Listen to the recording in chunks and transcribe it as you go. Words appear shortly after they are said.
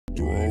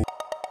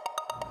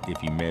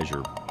If you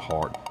measure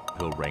heart,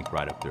 he'll rank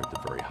right up there at the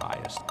very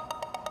highest.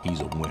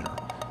 He's a winner,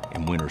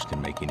 and winners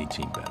can make any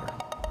team better.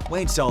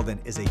 Wayne Selden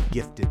is a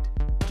gifted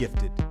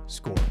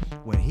scorer.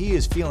 When he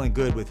is feeling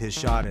good with his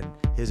shot and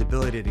his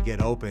ability to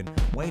get open,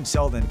 Wayne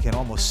Selden can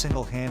almost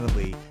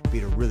single-handedly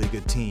beat a really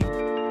good team.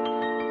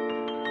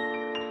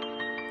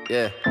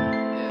 Yeah.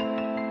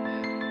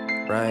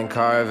 Ryan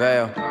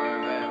Caraveo.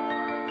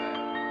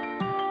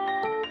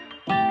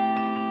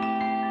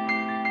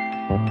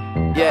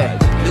 Yeah,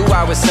 knew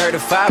I was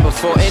certified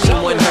before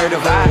anyone heard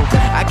of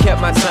I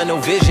kept my tunnel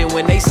vision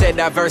when they said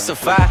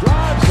diversify,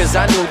 cause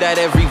I knew that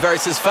every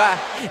verse is fire.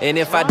 And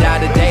if I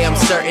die today, I'm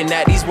certain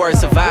that these words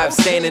survive.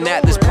 Standing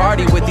at this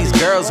party with these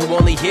girls who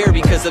only hear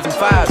because of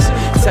fives,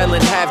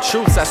 telling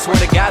half-truths, I swear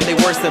to God they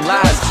worse than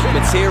lies.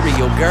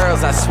 Material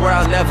girls, I swear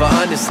I'll never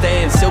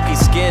understand. Silky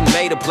skin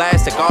made of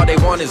plastic, all they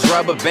want is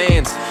rubber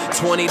bands.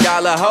 $20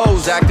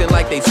 hoes acting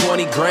like they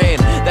 20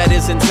 grand. That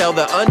is until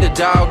the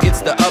underdog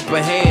gets the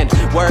upper hand.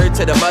 Word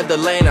to the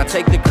motherland, I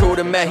take the crew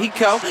to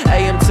Mexico.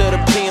 AM to the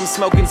PM,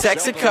 smoking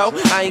Texaco.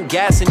 I ain't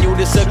gassing you,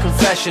 this a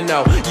confession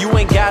though. You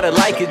ain't gotta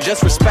like it,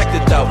 just respect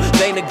it though.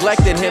 They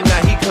neglected him,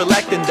 now he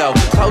collecting though.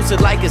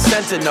 Posted like a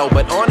sentinel,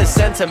 but on a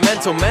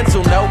sentimental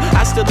mental note,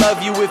 I still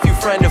love you if you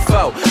friend or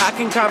foe. I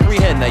can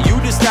comprehend that you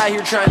just out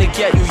here trying to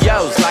get you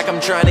yo's, like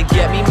I'm trying to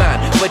get me mine,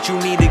 but you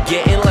need to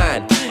get in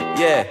line.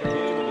 Yeah,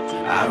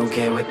 I don't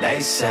care what they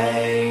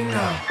say,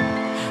 no,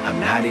 I'm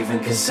not even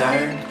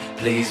concerned.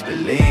 Please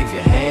believe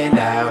your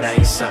handout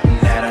ain't something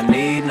that I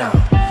need, no.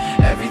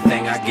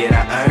 Everything I get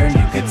I earn,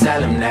 you can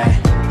tell them that.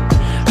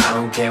 I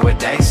don't care what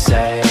they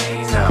say,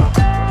 no,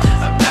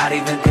 I'm not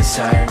even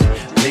concerned.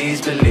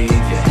 Please believe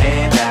your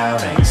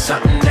handout ain't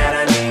something that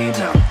I need,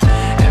 no.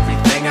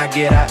 Everything I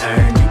get I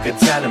earn, you can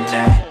tell them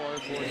that.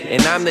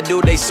 And I'm the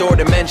dude they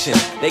sorta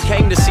mentioned. They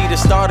came to see the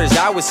starters,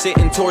 I was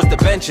sitting towards the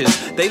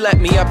benches. They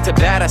let me up to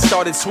bat, I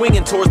started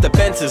swinging towards the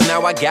fences.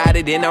 Now I got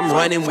it and I'm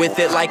running with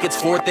it like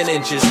it's 4th and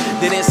inches.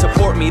 They didn't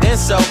support me then,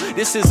 so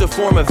this is a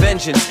form of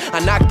vengeance. I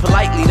knocked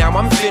politely, now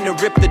I'm finna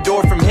rip the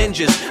door from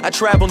hinges. I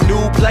travel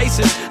new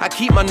places, I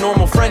keep my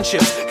normal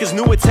friendships, cause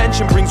new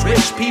attention brings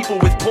rich people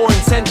with poor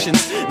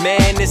intentions.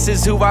 Man, this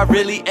is who I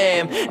really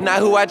am,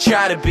 not who I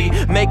try to be.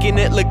 Making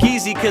it look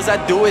easy cause I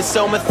do it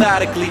so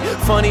methodically.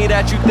 Funny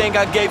that you think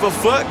I gave a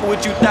fuck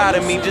what you thought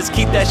of me. Just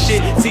keep that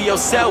shit to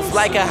yourself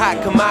like a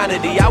hot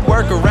commodity. I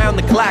work around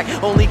the clock,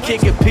 only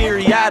kick it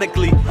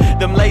periodically.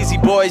 Them lazy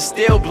boys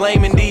still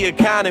blaming the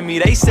economy.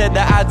 They said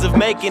the odds of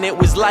making it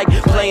was like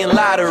playing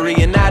lottery,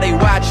 and now they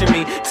watching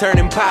me turn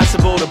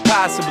impossible to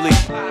possibly.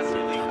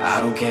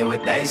 I don't care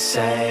what they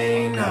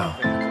say, no,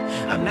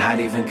 I'm not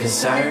even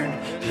concerned.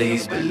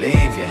 Please believe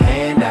your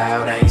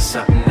handout ain't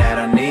something that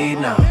I need,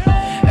 no.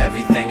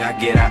 Everything I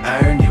get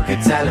I earn, you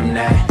can tell them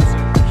that.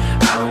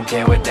 I don't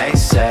care what they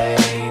say,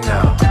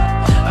 no,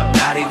 I'm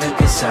not even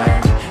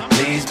concerned.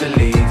 Please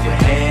believe your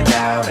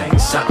handout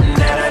ain't something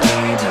that I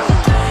need, no.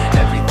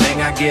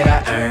 Everything I get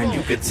I earn,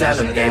 you could tell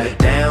them gave it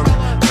down.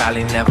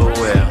 Probably never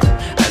will,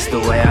 that's the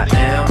way I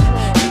am.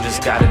 You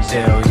just got a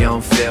deal, you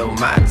don't fill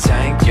my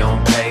tank, you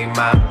don't pay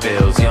my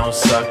bills, you don't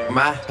suck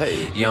my,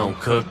 you don't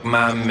cook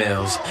my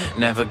meals.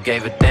 Never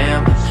gave a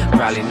damn,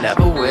 probably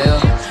never will,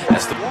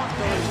 that's the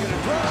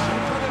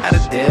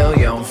got a deal,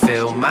 you don't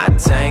fill my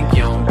tank,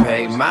 you don't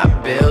pay my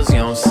bills, you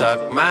don't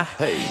suck my,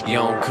 you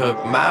don't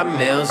cook my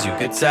meals. You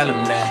could tell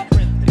them that.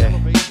 Yeah,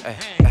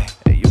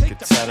 you could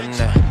tell them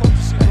that.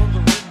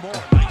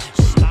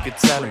 You could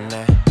tell them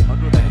that.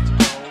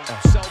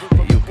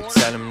 You could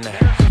tell them that.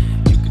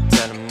 You could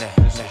tell them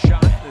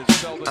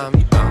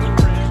that.